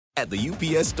At the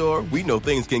UPS Store, we know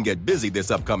things can get busy this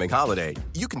upcoming holiday.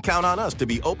 You can count on us to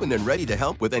be open and ready to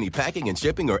help with any packing and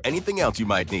shipping or anything else you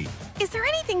might need. Is there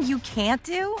anything you can't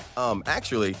do?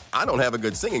 Actually, I don't have a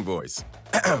good singing voice.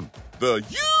 The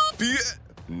UPS...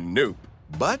 Nope.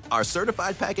 But our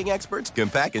certified packing experts can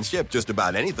pack and ship just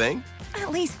about anything.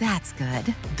 At least that's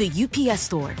good. The UPS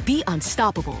Store. Be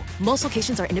unstoppable. Most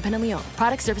locations are independently owned.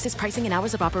 Product, services, pricing, and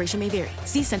hours of operation may vary.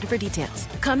 See Center for details.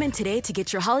 Come in today to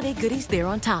get your holiday goodies there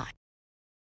on time.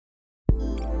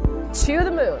 To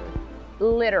the moon,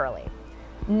 literally.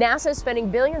 NASA is spending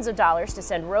billions of dollars to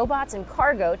send robots and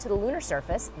cargo to the lunar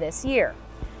surface this year.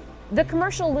 The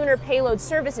Commercial Lunar Payload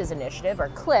Services Initiative, or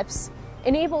CLPS,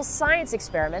 enables science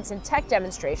experiments and tech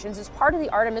demonstrations as part of the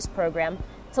Artemis program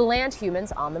to land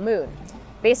humans on the moon.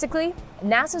 Basically,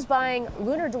 NASA's buying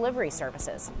lunar delivery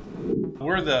services.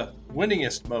 We're the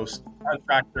winningest most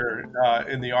contractor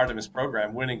in the Artemis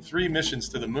program, winning 3 missions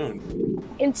to the moon.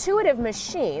 Intuitive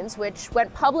Machines, which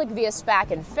went public via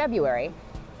SPAC in February,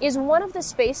 is one of the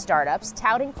space startups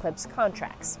touting CLPS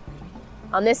contracts.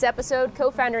 On this episode,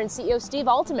 co-founder and CEO Steve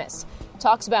Altemus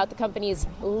talks about the company's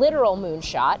literal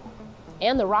moonshot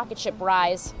and the rocket ship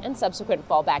rise and subsequent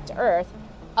fall back to Earth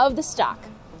of the stock,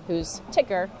 whose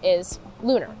ticker is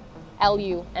Lunar,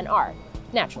 L-U-N-R,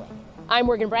 naturally. I'm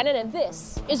Morgan Brennan, and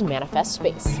this is Manifest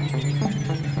Space.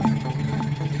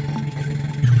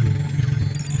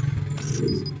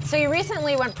 So you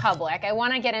recently went public. I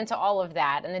want to get into all of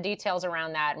that and the details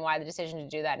around that and why the decision to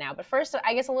do that now. But first,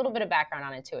 I guess a little bit of background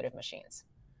on Intuitive Machines.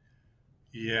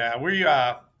 Yeah, we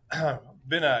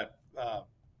been a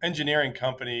engineering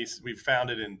company. We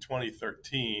founded in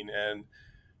 2013, and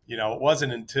it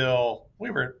wasn't until we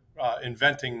were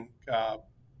inventing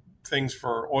things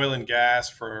for oil and gas,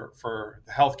 for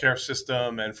the healthcare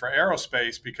system, and for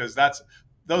aerospace, because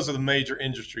those are the major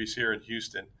industries here in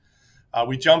Houston.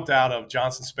 We jumped out of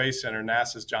Johnson Space Center,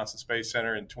 NASA's Johnson Space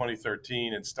Center, in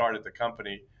 2013 and started the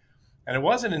company. And it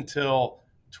wasn't until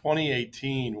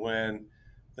 2018 when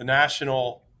the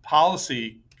national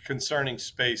policy concerning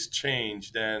space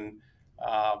changed, and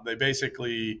they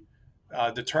basically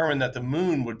determined that the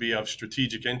moon would be of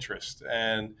strategic interest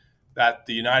and that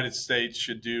the United States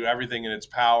should do everything in its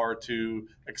power to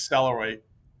accelerate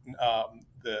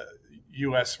the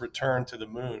U.S. return to the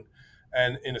moon,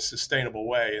 and in a sustainable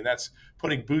way. And that's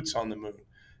putting boots on the moon.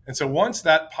 And so once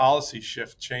that policy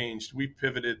shift changed, we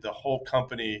pivoted the whole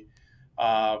company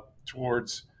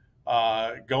towards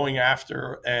going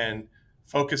after and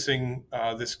focusing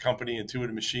this company,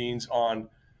 Intuitive Machines, on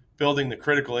building the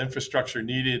critical infrastructure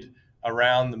needed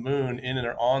around the moon, in and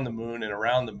on the moon and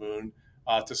around the moon,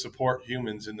 to support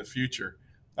humans in the future.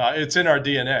 It's in our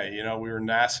DNA. We were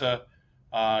NASA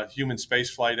human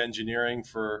spaceflight engineering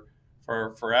for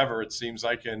forever, it seems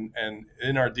like, and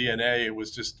in our DNA, it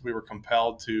was just, we were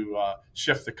compelled to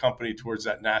shift the company towards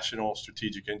that national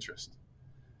strategic interest.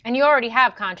 And you already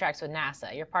have contracts with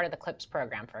NASA. You're part of the CLPS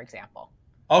program, for example.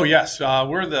 Oh, yes.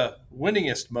 We're the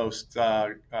winningest most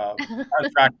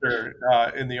contractor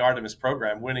in the Artemis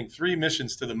program, winning 3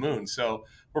 missions to the moon. So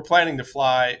we're planning to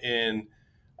fly in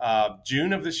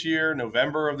June of this year,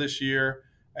 November of this year,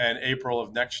 and April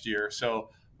of next year. So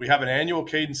we have an annual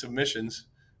cadence of missions,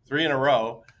 3 in a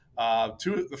row.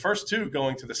 The first 2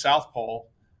 going to the South Pole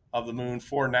of the moon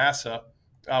for NASA,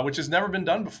 which has never been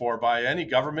done before by any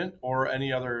government or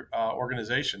any other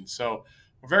organization. So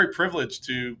we're very privileged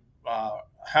to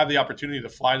have the opportunity to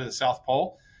fly to the South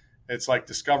Pole. It's like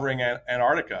discovering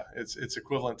Antarctica. It's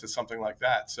equivalent to something like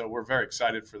that. So we're very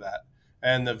excited for that.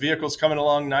 And the vehicle's coming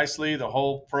along nicely. The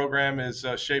whole program is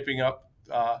shaping up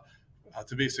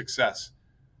to be a success.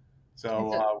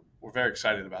 So we're very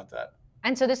excited about that.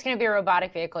 And so this is going to be a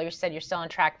robotic vehicle. You said you're still on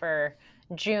track for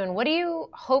June. What do you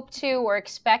hope to or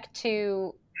expect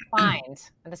to find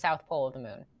at the South Pole of the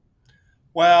moon?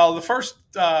 Well,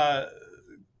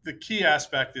 the key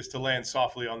aspect is to land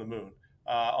softly on the moon,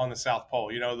 on the South Pole.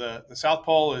 The South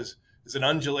Pole is an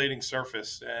undulating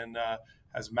surface and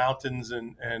has mountains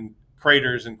and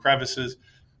craters and crevices.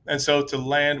 And so to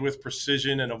land with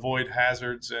precision and avoid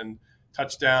hazards and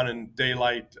touch down in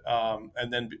daylight,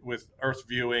 and then with Earth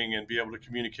viewing and be able to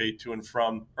communicate to and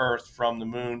from Earth, from the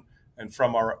moon, and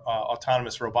from our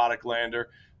autonomous robotic lander,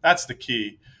 that's the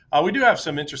key. We do have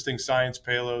some interesting science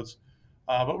payloads,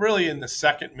 but really in the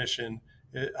second mission,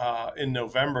 in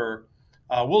November,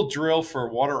 we'll drill for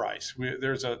water ice.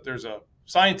 There's a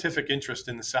scientific interest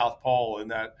in the South Pole in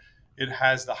that it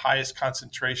has the highest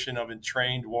concentration of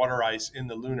entrained water ice in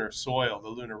the lunar soil, the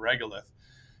lunar regolith.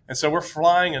 And so we're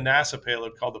flying a NASA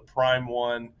payload called the Prime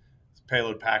 1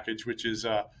 payload package, which is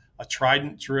a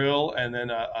Trident drill and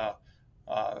then a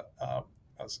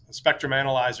spectrum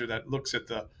analyzer that looks at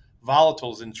the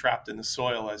volatiles entrapped in the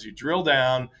soil. As you drill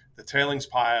down, the tailings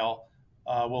pile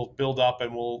will build up,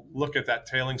 and we'll look at that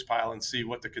tailings pile and see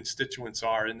what the constituents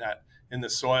are in the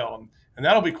soil. And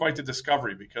that'll be quite the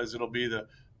discovery, because it'll be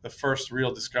the first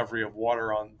real discovery of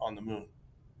water on the moon.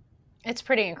 It's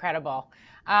pretty incredible.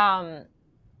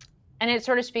 And it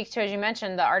sort of speaks to, as you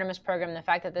mentioned, the Artemis program, the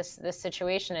fact that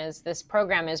this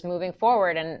program is moving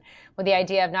forward, and with the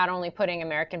idea of not only putting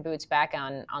American boots back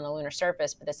on the lunar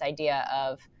surface, but this idea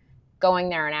of going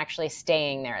there and actually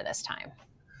staying there this time.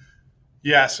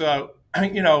 Yeah, so,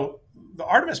 the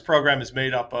Artemis program is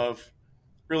made up of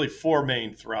really four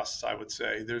main thrusts, I would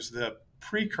say. There's the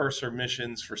precursor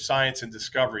missions for science and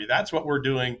discovery. That's what we're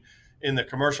doing in the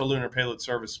Commercial Lunar Payload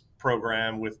Service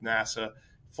program with NASA,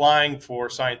 flying for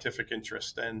scientific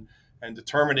interest and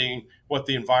determining what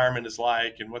the environment is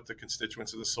like and what the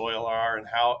constituents of the soil are, and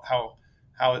how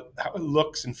it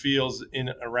looks and feels in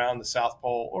and around the South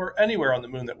Pole or anywhere on the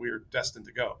moon that we are destined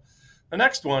to go. The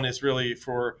next one is really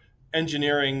for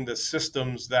engineering the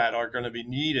systems that are going to be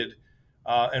needed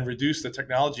and reduce the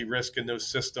technology risk in those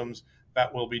systems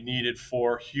that will be needed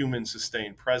for human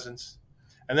sustained presence.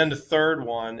 And then the third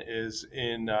one is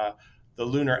in the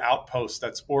lunar outpost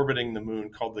that's orbiting the moon,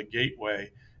 called the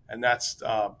Gateway. And that's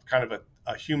kind of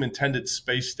a human-tended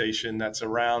space station that's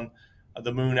around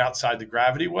the moon outside the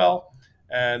gravity well.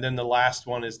 And then the last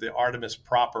one is the Artemis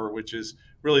proper, which is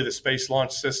really the Space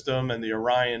Launch System and the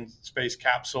Orion space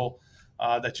capsule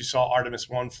that you saw Artemis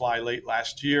 1 fly late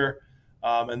last year.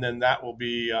 And then that will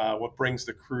be what brings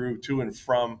the crew to and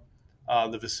from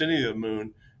the vicinity of the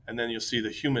moon. And then you'll see the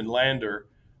human lander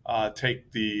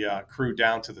take the crew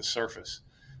down to the surface.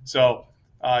 So,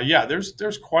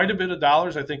 there's quite a bit of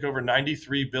dollars. I think over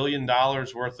 $93 billion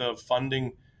worth of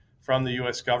funding from the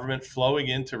U.S. government flowing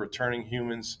into returning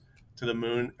humans to the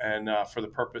moon, and for the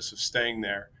purpose of staying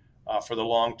there for the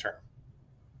long term.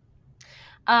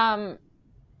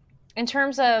 In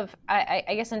terms of,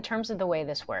 I guess, in terms of the way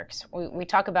this works, we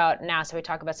talk about NASA, we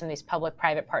talk about some of these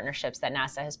public-private partnerships that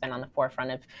NASA has been on the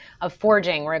forefront of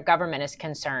forging where government is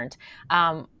concerned.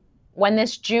 When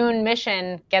this June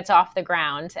mission gets off the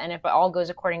ground, and if it all goes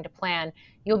according to plan,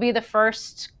 you'll be the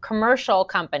first commercial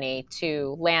company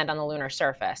to land on the lunar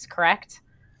surface, correct?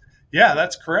 Yeah,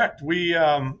 that's correct. We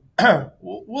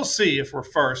we'll see if we're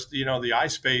first. The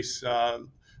iSpace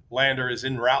lander is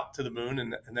en route to the moon,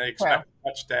 and they expect to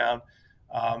touch down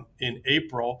in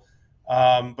April.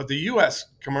 But the U.S.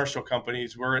 commercial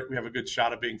companies, we have a good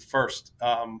shot of being first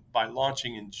by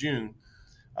launching in June.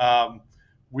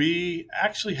 We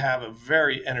actually have a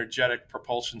very energetic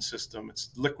propulsion system.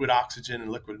 It's liquid oxygen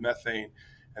and liquid methane,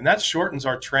 and that shortens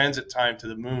our transit time to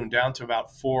the moon down to about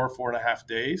 4.5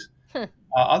 days.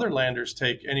 Other landers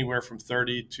take anywhere from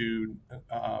 30 to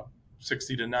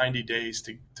 60 to 90 days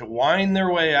to wind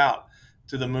their way out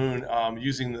to the moon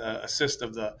using the assist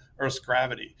of the Earth's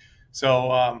gravity.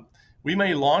 So we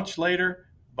may launch later,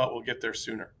 but we'll get there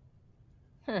sooner.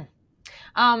 And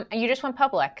you just went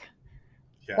public.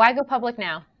 Yeah. Why go public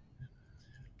now?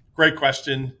 Great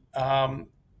question.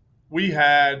 We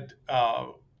had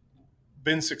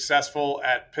been successful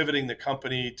at pivoting the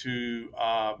company to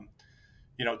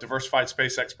diversified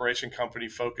space exploration company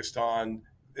focused on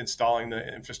installing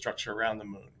the infrastructure around the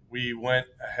moon. We went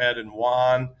ahead and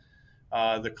won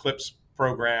the CLPS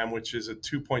program, which is a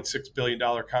 $2.6 billion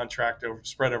contract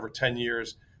spread over 10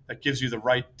 years that gives you the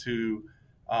right to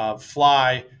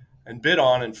fly and bid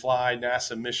on and fly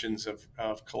NASA missions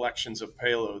of collections of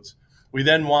payloads. We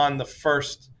then won the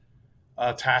first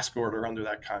task order under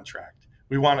that contract.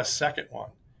 We won a second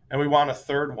one, and we won a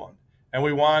third one. And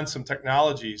we won some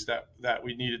technologies that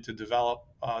we needed to develop,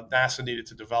 NASA needed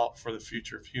to develop for the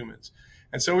future of humans.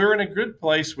 And so we were in a good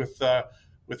place with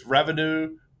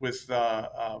revenue, with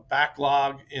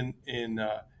backlog in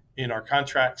our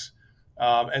contracts.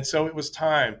 And so it was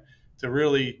time to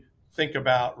really think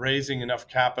about raising enough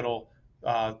capital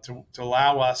to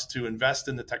allow us to invest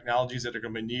in the technologies that are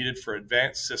going to be needed for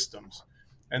advanced systems.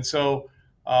 And so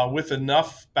with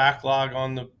enough backlog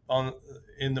on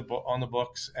the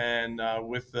books, and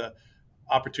with the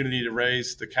opportunity to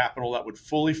raise the capital that would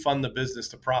fully fund the business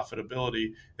to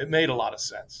profitability, it made a lot of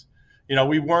sense.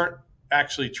 We weren't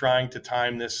actually trying to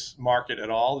time this market at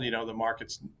all. The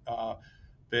market's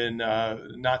been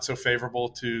not so favorable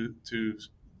to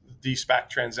de-SPAC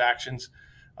transactions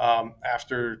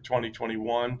after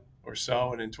 2021 or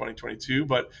so, and in 2022.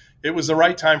 But it was the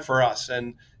right time for us.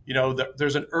 And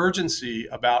there's an urgency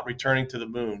about returning to the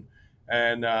moon.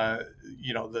 And, the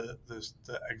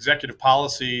executive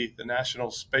policy, the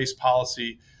national space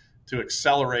policy to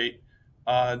accelerate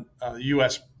the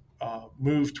U.S.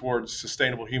 Move towards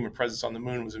sustainable human presence on the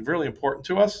moon was really important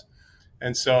to us.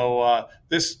 And so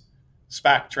this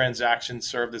SPAC transaction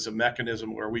served as a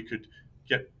mechanism where we could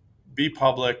be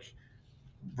public,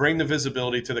 bring the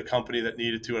visibility to the company that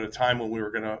needed to at a time when we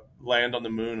were going to land on the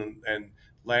moon and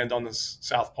land on the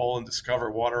South Pole and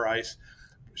discover water ice,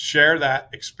 share that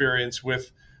experience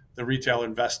with the retail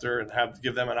investor and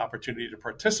give them an opportunity to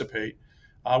participate,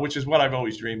 which is what I've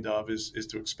always dreamed of, is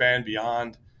to expand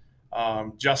beyond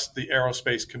just the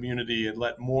aerospace community and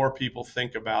let more people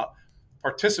think about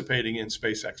participating in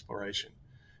space exploration.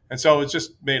 And so it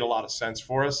just made a lot of sense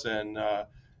for us, and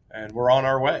we're on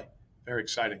our way. Very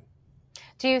exciting.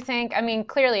 Do you think, I mean,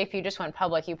 clearly if you just went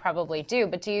public, you probably do,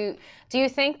 but do you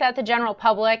think that the general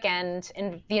public and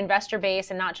the investor base,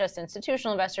 and not just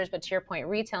institutional investors, but to your point,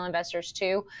 retail investors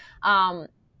too,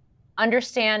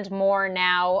 understand more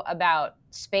now about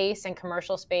space and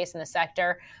commercial space in the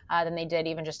sector than they did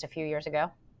even just a few years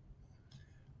ago?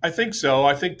 I think so.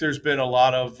 I think there's been a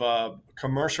lot of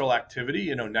commercial activity.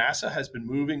 NASA has been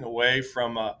moving away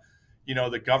from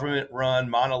the government-run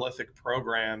monolithic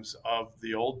programs of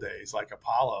the old days, like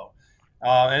Apollo,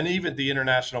 and even the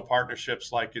international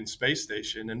partnerships like in Space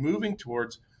Station, and moving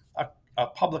towards a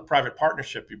public-private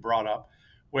partnership you brought up,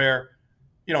 where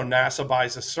NASA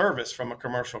buys a service from a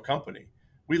commercial company.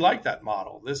 We like that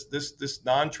model. This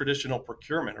non-traditional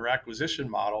procurement or acquisition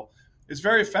model is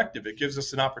very effective. It gives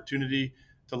us an opportunity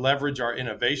to leverage our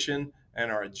innovation and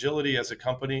our agility as a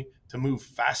company to move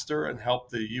faster and help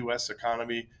the U.S.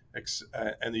 economy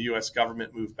and the U.S.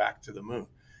 government move back to the moon.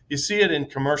 You see it in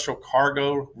commercial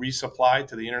cargo resupply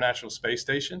to the International Space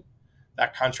Station.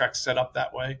 That contract's set up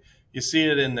that way. You see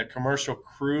it in the commercial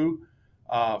crew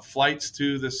flights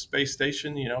to the space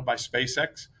station, by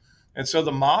SpaceX. And so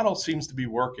the model seems to be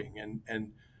working.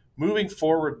 And moving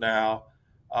forward now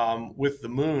with the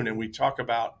moon, and we talk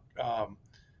about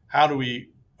how do we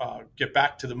get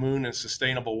back to the moon in a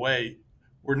sustainable way,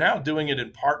 we're now doing it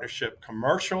in partnership,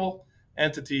 commercial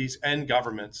entities and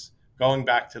governments going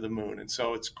back to the moon. And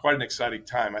so it's quite an exciting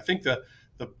time. I think the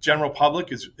general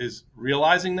public is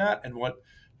realizing that. And what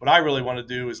I really want to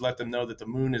do is let them know that the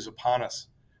moon is upon us.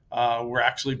 We're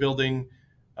actually building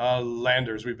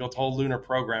landers. We built a whole lunar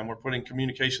program. We're putting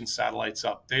communication satellites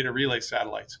up, data relay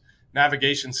satellites,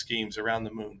 navigation schemes around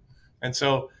the moon. And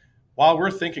so while we're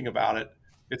thinking about it,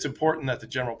 it's important that the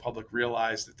general public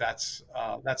realize that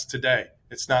that's today.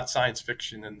 It's not science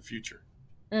fiction in the future.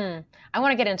 I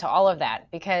want to get into all of that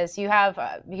because you have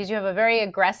a very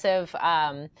aggressive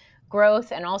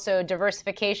growth and also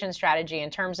diversification strategy in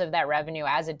terms of that revenue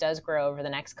as it does grow over the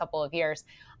next couple of years.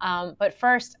 But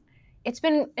first, it's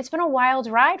been a wild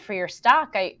ride for your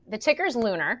stock. The ticker's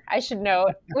lunar, I should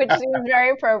note, which seems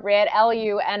very appropriate,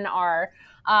 LUNR.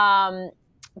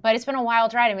 But it's been a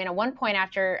wild ride. I mean, at one point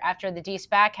after the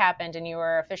de-SPAC happened and you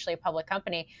were officially a public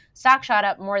company, stock shot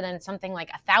up more than something like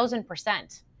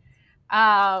 1,000%.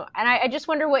 And I just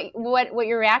wonder what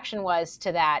your reaction was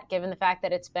to that, given the fact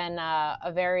that it's been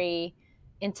a very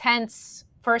intense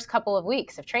first couple of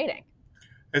weeks of trading.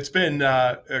 It's been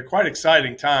quite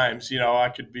exciting times. I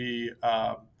could be,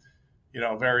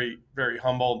 very, very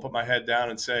humble and put my head down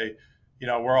and say,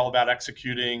 we're all about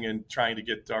executing and trying to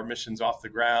get our missions off the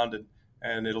ground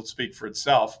and it'll speak for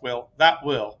itself. Well, that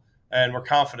will, and we're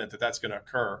confident that that's going to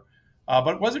occur.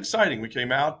 But it was exciting. We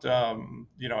came out, at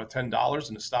 $10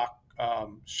 and the stock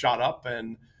shot up,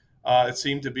 and it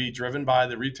seemed to be driven by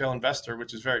the retail investor,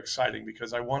 which is very exciting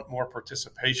because I want more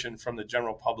participation from the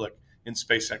general public in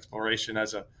space exploration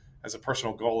as a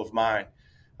personal goal of mine.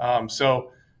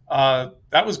 So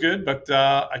that was good, but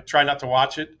I try not to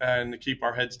watch it and to keep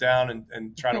our heads down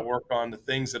and try to work on the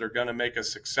things that are going to make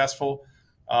us successful,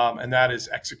 and that is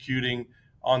executing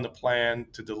on the plan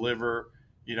to deliver,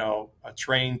 a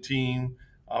trained team,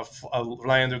 a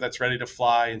lander that's ready to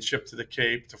fly and ship to the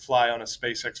Cape to fly on a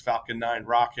SpaceX Falcon 9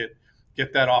 rocket,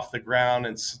 get that off the ground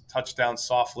and touch down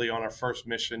softly on our first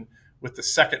mission, with the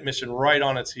second mission right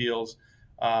on its heels,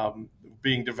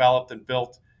 being developed and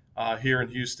built here in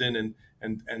Houston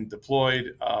and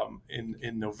deployed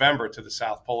in November to the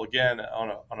South Pole again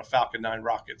on a Falcon 9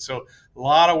 rocket. So a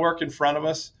lot of work in front of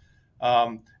us,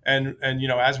 and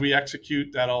as we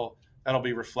execute, that'll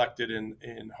be reflected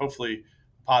in hopefully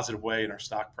a positive way in our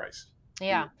stock price.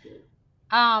 Yeah.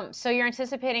 So you're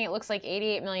anticipating, it looks like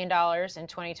 $88 million in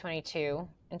 2022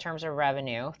 in terms of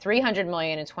revenue, $300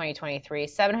 million in 2023,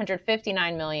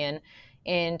 $759 million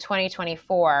in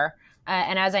 2024.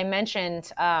 And as I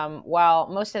mentioned, while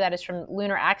most of that is from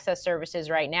lunar access services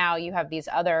right now, you have these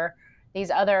other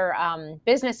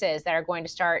businesses that are going to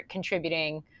start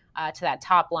contributing to that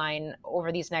top line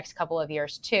over these next couple of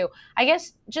years too. I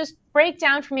guess just break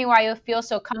down for me why you feel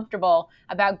so comfortable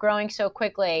about growing so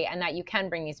quickly and that you can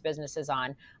bring these businesses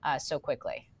on so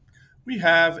quickly. We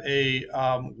have a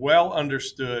well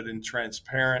understood and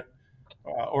transparent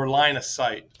or line of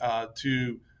sight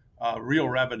to real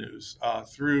revenues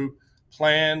through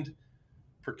planned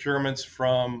procurements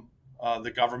from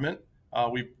the government.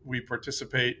 We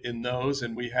participate in those,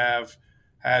 and we have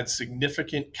had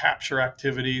significant capture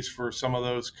activities for some of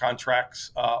those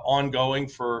contracts ongoing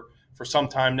for some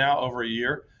time now, over a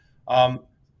year.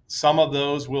 Some of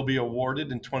those will be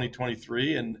awarded in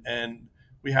 2023, and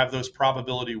we have those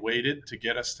probability weighted to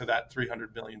get us to that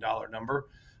 $300 million number.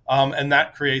 And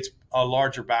that creates a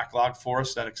larger backlog for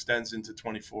us that extends into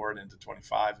 24 and into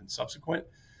 25 and subsequent.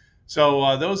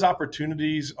 So those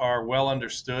opportunities are well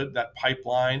understood. That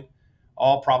pipeline,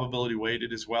 all probability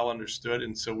weighted, is well understood.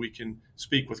 And so we can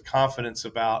speak with confidence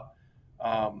about,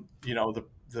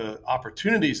 the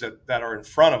opportunities that are in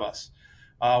front of us,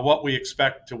 what we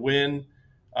expect to win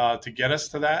to get us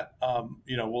to that.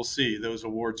 We'll see. Those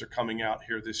awards are coming out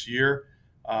here this year.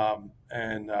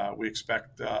 And we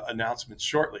expect announcements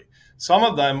shortly. Some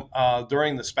of them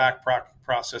during the SPAC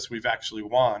process we've actually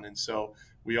won, and so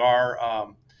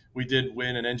we did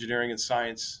win an engineering and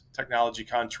science technology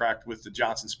contract with the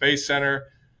Johnson Space Center.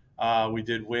 We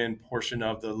did win portion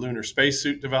of the lunar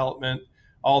spacesuit development.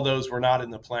 All those were not in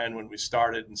the plan when we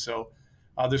started, and so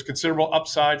there's considerable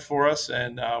upside for us,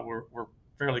 and we're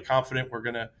fairly confident we're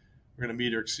going to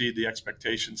meet or exceed the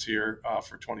expectations here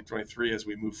for 2023 as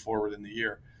we move forward in the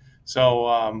year.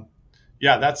 So,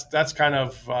 that's kind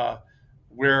of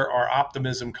where our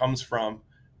optimism comes from,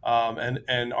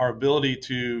 and our ability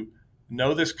to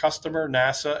know this customer,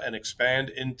 NASA, and expand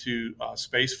into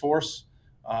Space Force,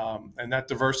 and that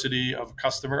diversity of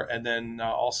customer, and then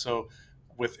also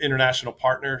with international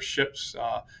partnerships.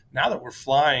 Now that we're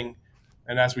flying,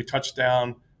 and as we touch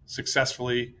down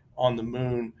successfully on the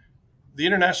moon, the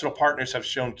international partners have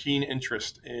shown keen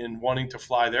interest in wanting to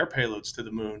fly their payloads to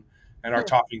the moon and are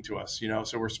talking to us.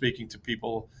 So we're speaking to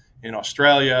people in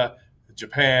Australia,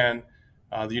 Japan,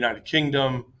 the United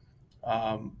Kingdom,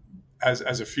 as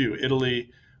a few,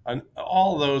 Italy, and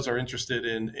all of those are interested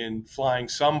in flying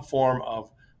some form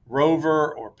of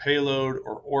rover or payload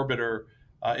or orbiter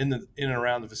in and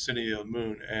around the vicinity of the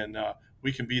moon, and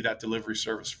we can be that delivery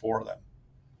service for them.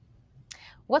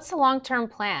 What's the long-term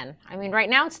plan? I mean, right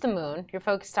now it's the moon. You're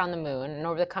focused on the moon, and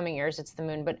over the coming years it's the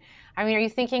moon. But I mean, are you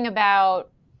thinking about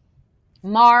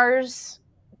Mars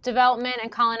development and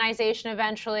colonization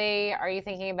eventually? Are you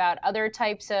thinking about other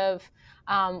types of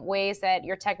ways that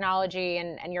your technology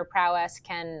and your prowess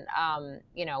can,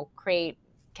 create,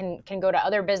 can go to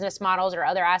other business models or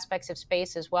other aspects of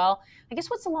space as well? I guess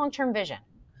what's the long-term vision?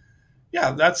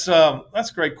 Yeah, that's a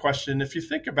great question. If you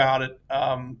think about it,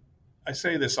 I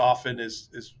say this often is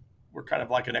we're kind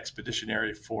of like an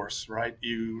expeditionary force, right?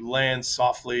 You land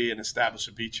softly and establish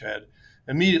a beachhead,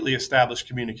 immediately establish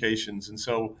communications. And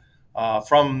so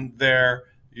from there,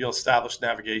 you'll establish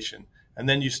navigation. And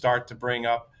then you start to bring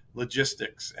up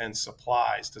logistics and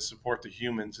supplies to support the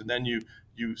humans. And then you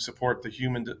support the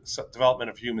human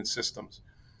development of human systems.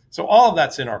 So all of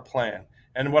that's in our plan.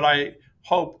 And what I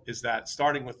hope is that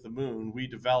starting with the moon, we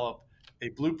develop a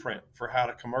blueprint for how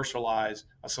to commercialize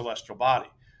a celestial body.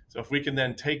 So if we can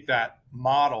then take that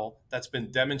model that's been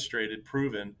demonstrated,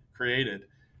 proven, created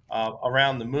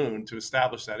around the moon to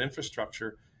establish that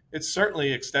infrastructure, it's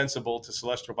certainly extensible to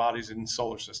celestial bodies in the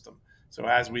solar system. So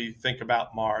as we think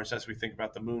about Mars, as we think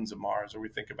about the moons of Mars, or we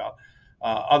think about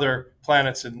other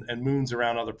planets and moons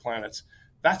around other planets,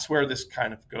 that's where this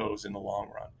kind of goes in the long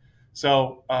run.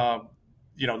 So,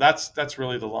 that's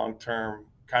really the long-term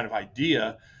kind of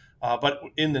idea. But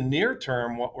in the near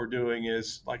term, what we're doing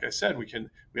is, like I said,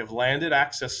 we have landed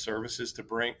access services to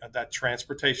bring that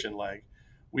transportation leg.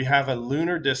 We have a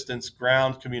lunar distance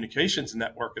ground communications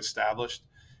network established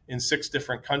in 6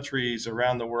 different countries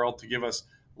around the world to give us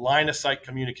line of sight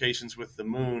communications with the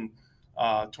moon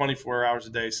 24 hours a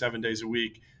day, 7 days a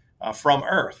week from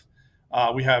Earth.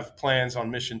 We have plans on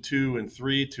mission 2 and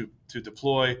 3 to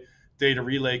deploy data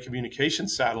relay communication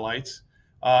satellites.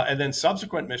 And then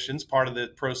subsequent missions, part of the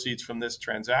proceeds from this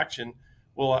transaction,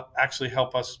 will actually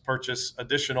help us purchase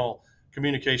additional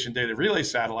communication data relay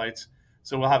satellites.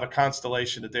 So we'll have a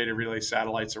constellation of data relay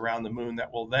satellites around the moon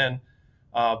that will then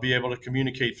be able to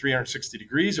communicate 360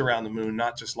 degrees around the moon,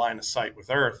 not just line of sight with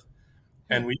Earth.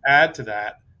 And we add to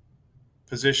that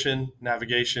position,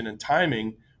 navigation, and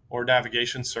timing, or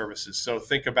navigation services. So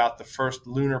think about the first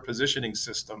lunar positioning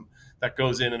system that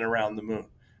goes in and around the moon.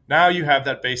 Now you have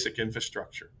that basic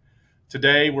infrastructure.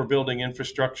 Today, we're building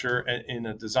infrastructure in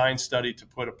a design study to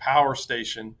put a power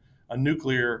station, a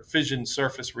nuclear fission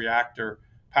surface reactor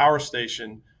power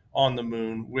station on the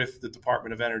moon with the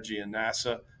Department of Energy and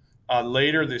NASA.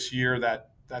 Later this year, that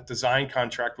design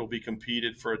contract will be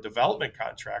competed for a development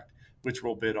contract, which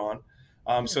we'll bid on.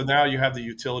 So now you have the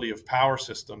utility of power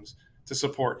systems to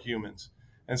support humans.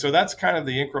 And so that's kind of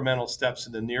the incremental steps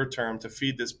in the near term to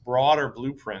feed this broader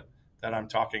blueprint that I'm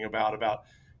talking about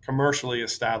commercially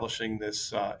establishing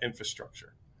this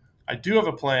infrastructure. I do have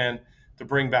a plan to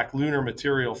bring back lunar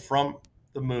material from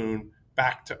the moon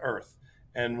back to Earth,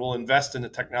 and we'll invest in the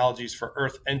technologies for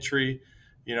Earth entry,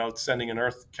 sending an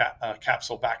Earth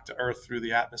capsule back to Earth through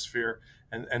the atmosphere,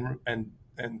 and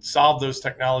solve those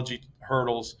technology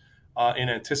hurdles in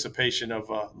anticipation of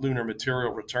lunar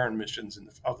material return missions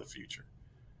of the future.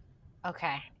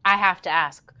 Okay, I have to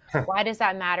ask, why does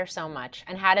that matter so much?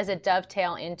 And how does it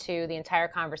dovetail into the entire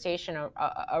conversation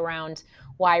around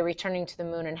why returning to the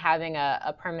moon and having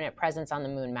a permanent presence on the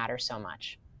moon matters so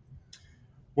much?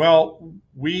 Well,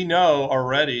 we know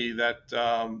already that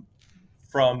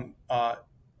from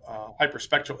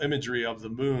hyperspectral imagery of the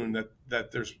moon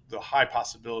that there's the high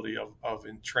possibility of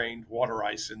entrained water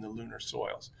ice in the lunar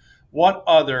soils. What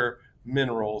other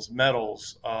minerals,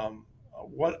 metals,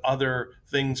 what other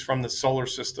things from the solar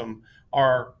system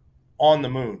are on the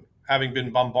moon, having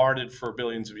been bombarded for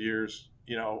billions of years?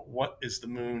 What is the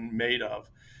moon made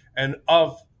of? And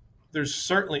there's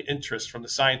certainly interest from the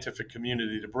scientific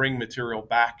community to bring material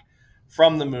back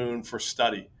from the moon for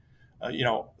study.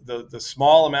 The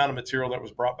small amount of material that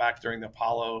was brought back during the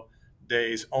Apollo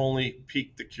days only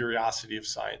piqued the curiosity of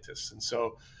scientists. And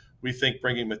so we think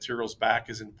bringing materials back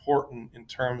is important in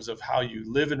terms of how you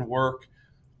live and work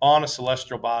on a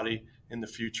celestial body in the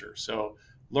future. So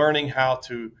learning how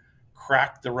to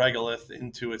crack the regolith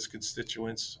into its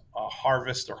constituents,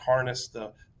 harvest or harness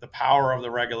the power of the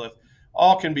regolith,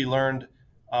 all can be learned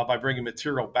by bringing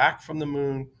material back from the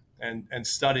moon and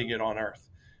studying it on Earth.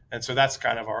 And so that's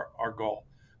kind of our goal.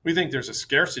 We think there's a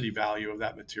scarcity value of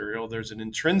that material. There's an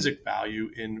intrinsic value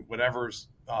in whatever's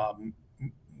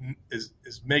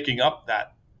is making up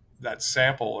that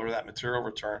sample or that material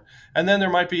return. And then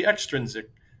there might be extrinsic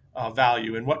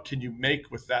value in what can you make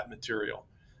with that material.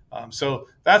 So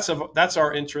that's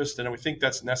our interest, and we think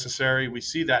that's necessary. We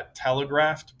see that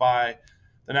telegraphed by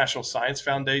the National Science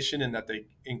Foundation in that they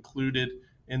included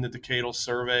in the decadal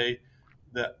survey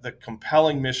the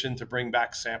compelling mission to bring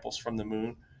back samples from the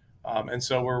moon. And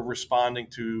so we're responding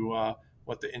to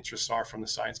what the interests are from the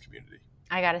science community.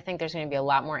 I got to think there's going to be a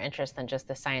lot more interest than just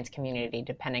the science community,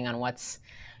 depending on what's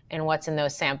in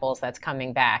those samples that's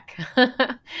coming back.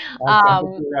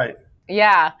 Right.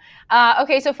 Yeah.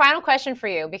 Okay, so final question for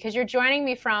you, because you're joining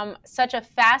me from such a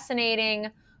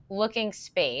fascinating looking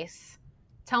space.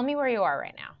 Tell me where you are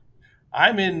right now.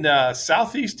 I'm in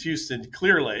Southeast Houston,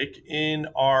 Clear Lake, in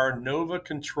our Nova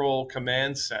Control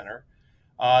Command Center.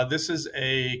 This is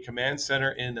a command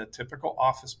center in a typical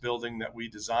office building that we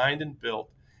designed and built.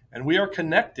 And we are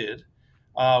connected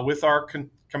with our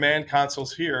command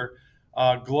consoles here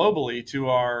globally to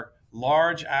our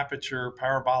large aperture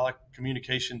parabolic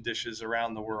communication dishes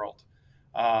around the world.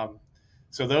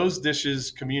 So those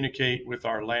dishes communicate with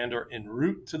our lander en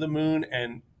route to the moon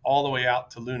and all the way out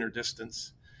to lunar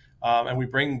distance. And we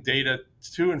bring data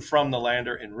to and from the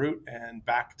lander en route and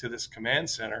back to this command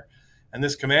center. And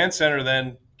this command center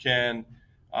then can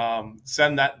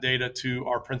send that data to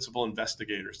our principal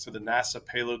investigators, to the NASA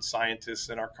payload scientists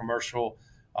and our commercial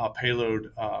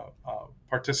payload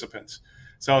participants.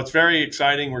 So it's very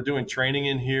exciting. We're doing training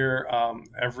in here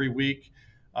every week,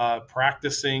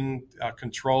 practicing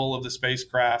control of the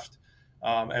spacecraft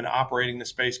and operating the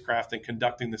spacecraft and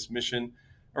conducting this mission.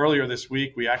 Earlier this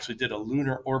week, we actually did a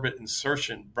lunar orbit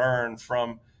insertion burn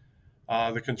from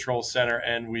the control center,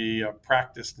 and we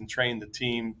practiced and trained the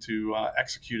team to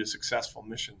execute a successful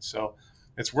mission. So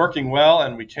it's working well,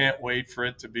 and we can't wait for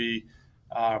it to be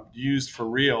used for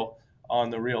real on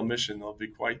the real mission. There'll be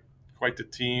quite the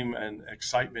team and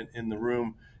excitement in the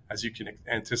room, as you can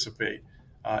anticipate,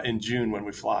 in June when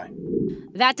we fly.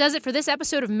 That does it for this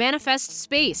episode of Manifest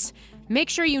Space. Make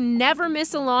sure you never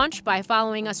miss a launch by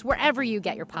following us wherever you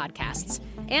get your podcasts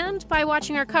and by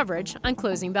watching our coverage on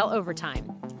Closing Bell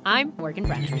Overtime. I'm Morgan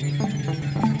Brennan.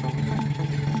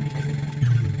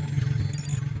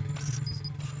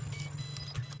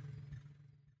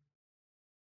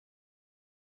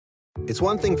 It's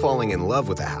one thing falling in love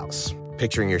with a house,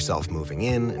 picturing yourself moving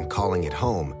in and calling it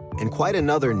home, and quite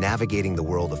another navigating the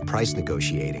world of price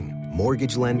negotiating,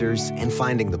 mortgage lenders, and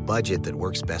finding the budget that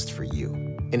works best for you.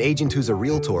 An agent who's a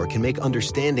Realtor can make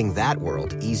understanding that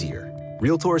world easier.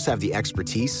 Realtors have the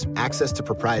expertise, access to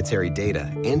proprietary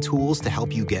data, and tools to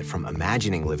help you get from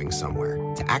imagining living somewhere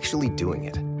to actually doing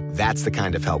it. That's the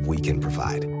kind of help we can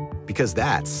provide. Because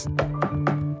that's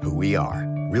who we are.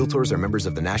 Realtors are members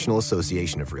of the National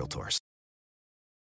Association of Realtors.